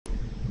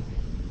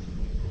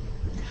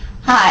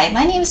Hi,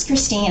 my name is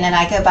Christine and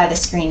I go by the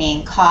screen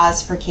name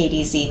Cause for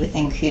KooDooZ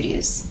within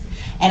KooDooZ.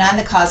 And I'm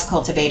the cause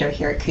cultivator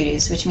here at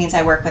KooDooZ, which means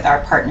I work with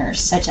our partners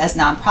such as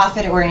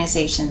nonprofit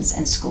organizations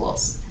and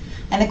schools.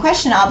 And the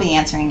question I'll be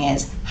answering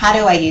is, how do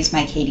I use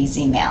my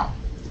KooDooZ Mail?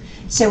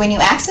 So when you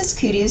access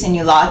KooDooZ and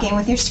you log in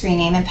with your screen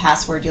name and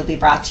password, you'll be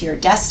brought to your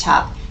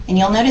desktop and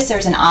you'll notice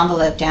there's an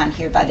envelope down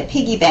here by the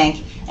piggy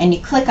bank, and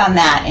you click on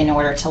that in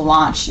order to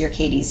launch your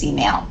KooDooZ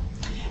Mail.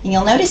 And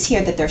you'll notice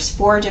here that there's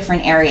 4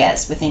 different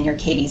areas within your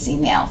KooDooZ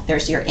Mail.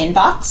 There's your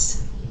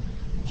inbox,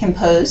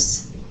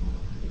 compose,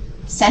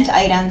 sent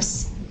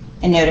items,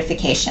 and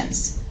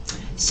notifications.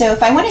 So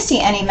if I want to see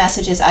any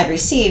messages I've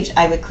received,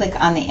 I would click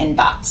on the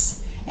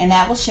inbox, and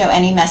that will show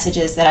any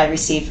messages that I've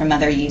received from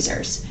other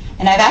users.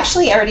 And I've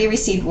actually already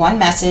received one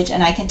message,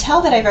 and I can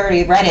tell that I've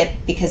already read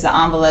it because the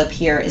envelope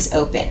here is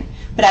open.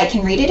 But I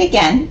can read it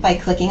again by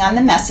clicking on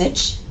the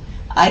message.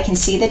 I can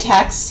see the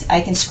text, I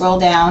can scroll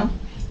down,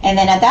 and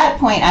then at that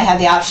point I have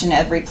the option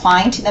of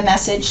replying to the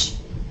message,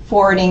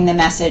 forwarding the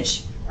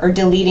message, or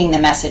deleting the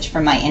message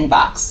from my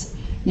inbox.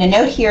 Now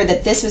note here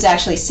that this was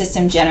actually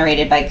system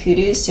generated by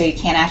KooDooZ, so you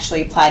can't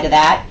actually reply to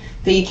that,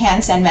 but you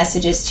can send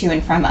messages to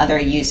and from other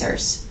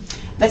users.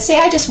 But say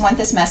I just want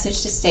this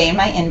message to stay in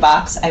my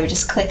inbox, I would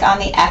just click on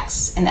the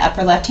X in the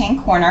upper left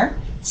hand corner,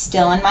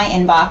 still in my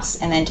inbox,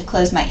 and then to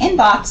close my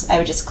inbox I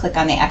would just click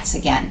on the X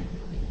again.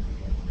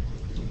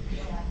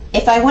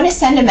 If I want to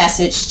send a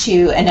message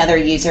to another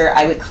user,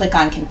 I would click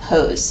on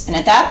compose, and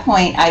at that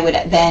point I would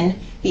then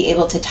be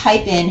able to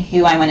type in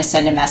who I want to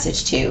send a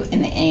message to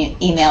in the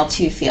email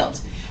to field,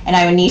 and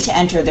I would need to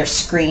enter their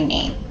screen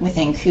name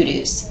within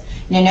KooDooZ.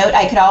 Now note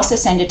I could also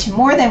send it to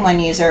more than one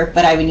user,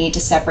 but I would need to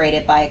separate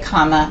it by a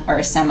comma or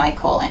a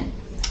semicolon.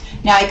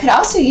 Now I could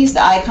also use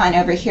the icon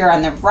over here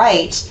on the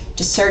right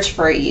to search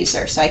for a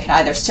user, so I could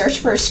either search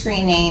for a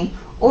screen name,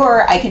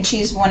 or I can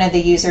choose one of the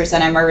users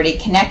that I'm already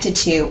connected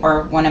to,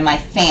 or one of my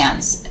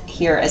fans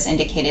here as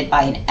indicated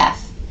by an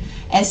F.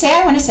 And say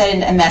I want to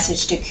send a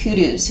message to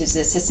KooDooZ, who's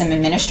the system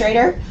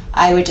administrator,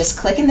 I would just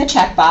click in the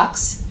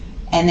checkbox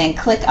and then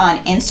click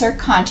on Insert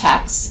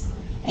Contacts,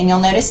 and you'll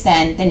notice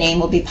then the name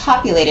will be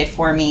populated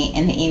for me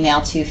in the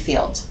email to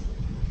field.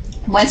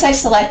 Once I've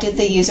selected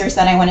the users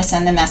that I want to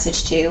send the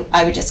message to,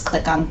 I would just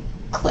click on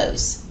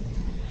Close.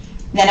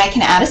 Then I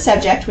can add a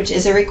subject, which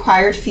is a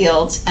required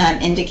field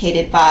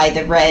indicated by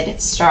the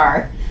red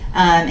star.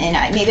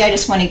 Maybe I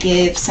just want to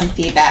give some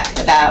feedback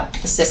about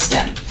the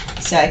system.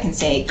 So I can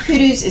say,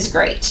 KooDooZ is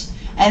great.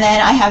 And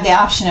then I have the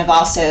option of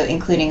also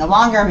including a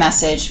longer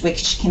message,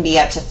 which can be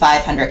up to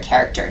 500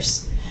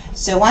 characters.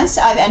 So once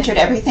I've entered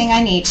everything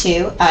I need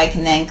to, I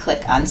can then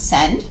click on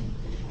Send.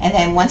 And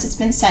then once it's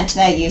been sent to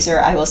that user,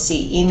 I will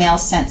see email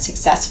sent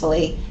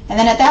successfully. And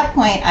then at that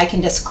point, I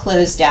can just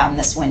close down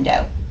this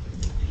window.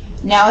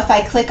 Now if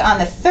I click on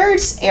the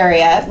third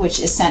area, which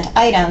is sent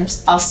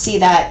items, I'll see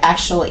that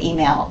actual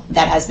email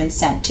that has been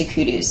sent to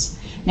KooDooZ.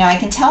 Now I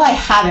can tell I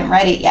haven't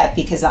read it yet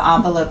because the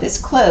envelope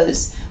is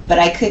closed, but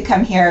I could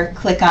come here,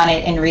 click on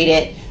it and read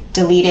it,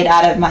 delete it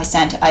out of my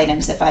sent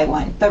items if I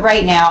want. But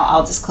right now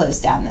I'll just close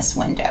down this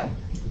window.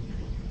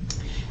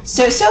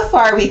 So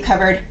far we've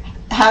covered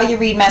how you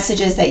read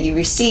messages that you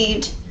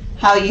received,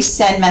 how you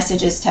send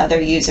messages to other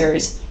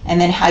users,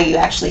 and then how you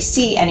actually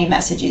see any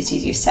messages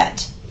you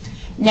sent.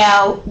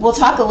 Now, we'll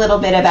talk a little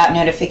bit about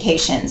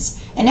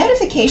notifications. And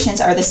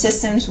notifications are the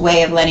system's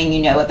way of letting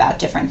you know about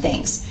different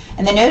things.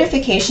 And the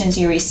notifications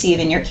you receive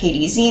in your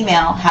KooDooZ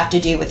Mail have to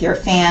do with your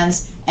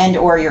fans and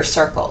or your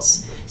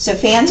circles. So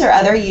fans are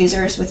other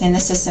users within the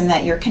system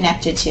that you're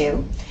connected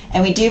to.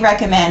 And we do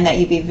recommend that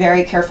you be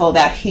very careful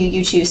about who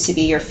you choose to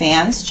be your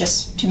fans,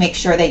 just to make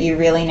sure that you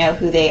really know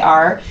who they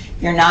are.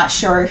 If you're not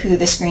sure who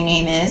the screen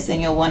name is,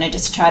 then you'll want to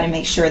just try to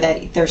make sure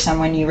that they're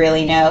someone you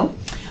really know.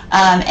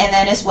 And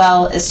then as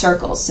well as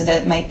circles, so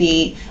that might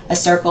be a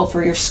circle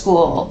for your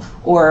school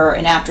or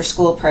an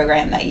after-school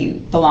program that you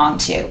belong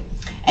to.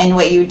 And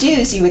what you would do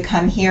is you would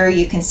come here,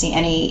 you can see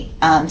any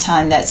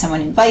time that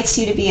someone invites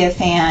you to be a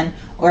fan,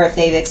 or if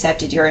they've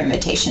accepted your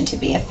invitation to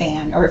be a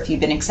fan, or if you've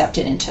been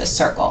accepted into a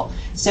circle.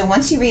 So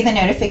once you read the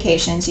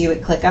notifications, you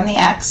would click on the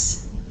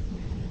X,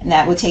 and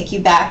that will take you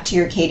back to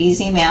your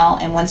KooDooZ Mail.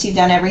 And once you've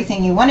done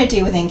everything you want to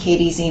do within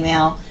KooDooZ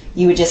Mail,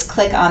 you would just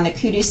click on the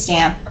KooDooZ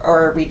stamp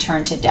or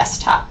return to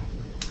desktop.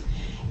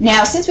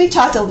 Now, since we've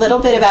talked a little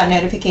bit about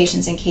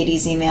notifications in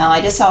KooDooZ Mail,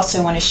 I just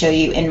also want to show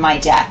you in my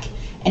deck.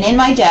 And in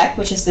my deck,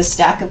 which is the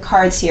stack of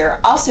cards here,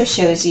 also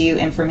shows you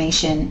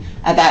information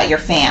about your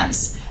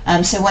fans.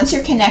 So once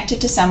you're connected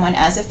to someone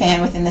as a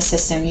fan within the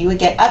system, you would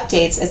get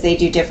updates as they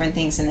do different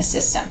things in the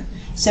system.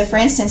 So for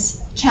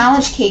instance,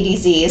 Challenge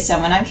KooDooZ is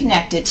someone I'm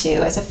connected to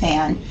as a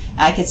fan.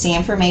 I could see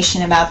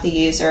information about the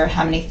user,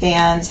 how many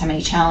fans, how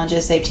many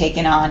challenges they've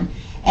taken on.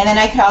 And then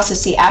I could also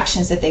see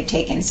actions that they've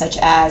taken, such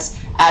as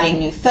adding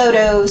new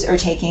photos or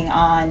taking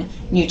on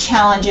new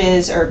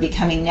challenges or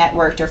becoming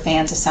networked or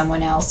fans of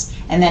someone else.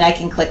 And then I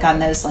can click on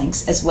those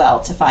links as well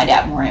to find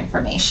out more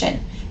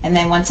information. And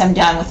then once I'm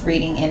done with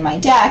reading in my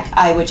deck,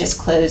 I would just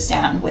close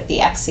down with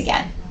the X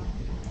again.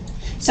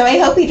 So I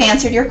hope we've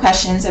answered your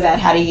questions about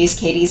how to use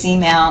KooDooZ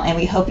Mail, and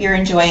we hope you're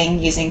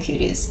enjoying using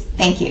KooDooZ.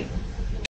 Thank you.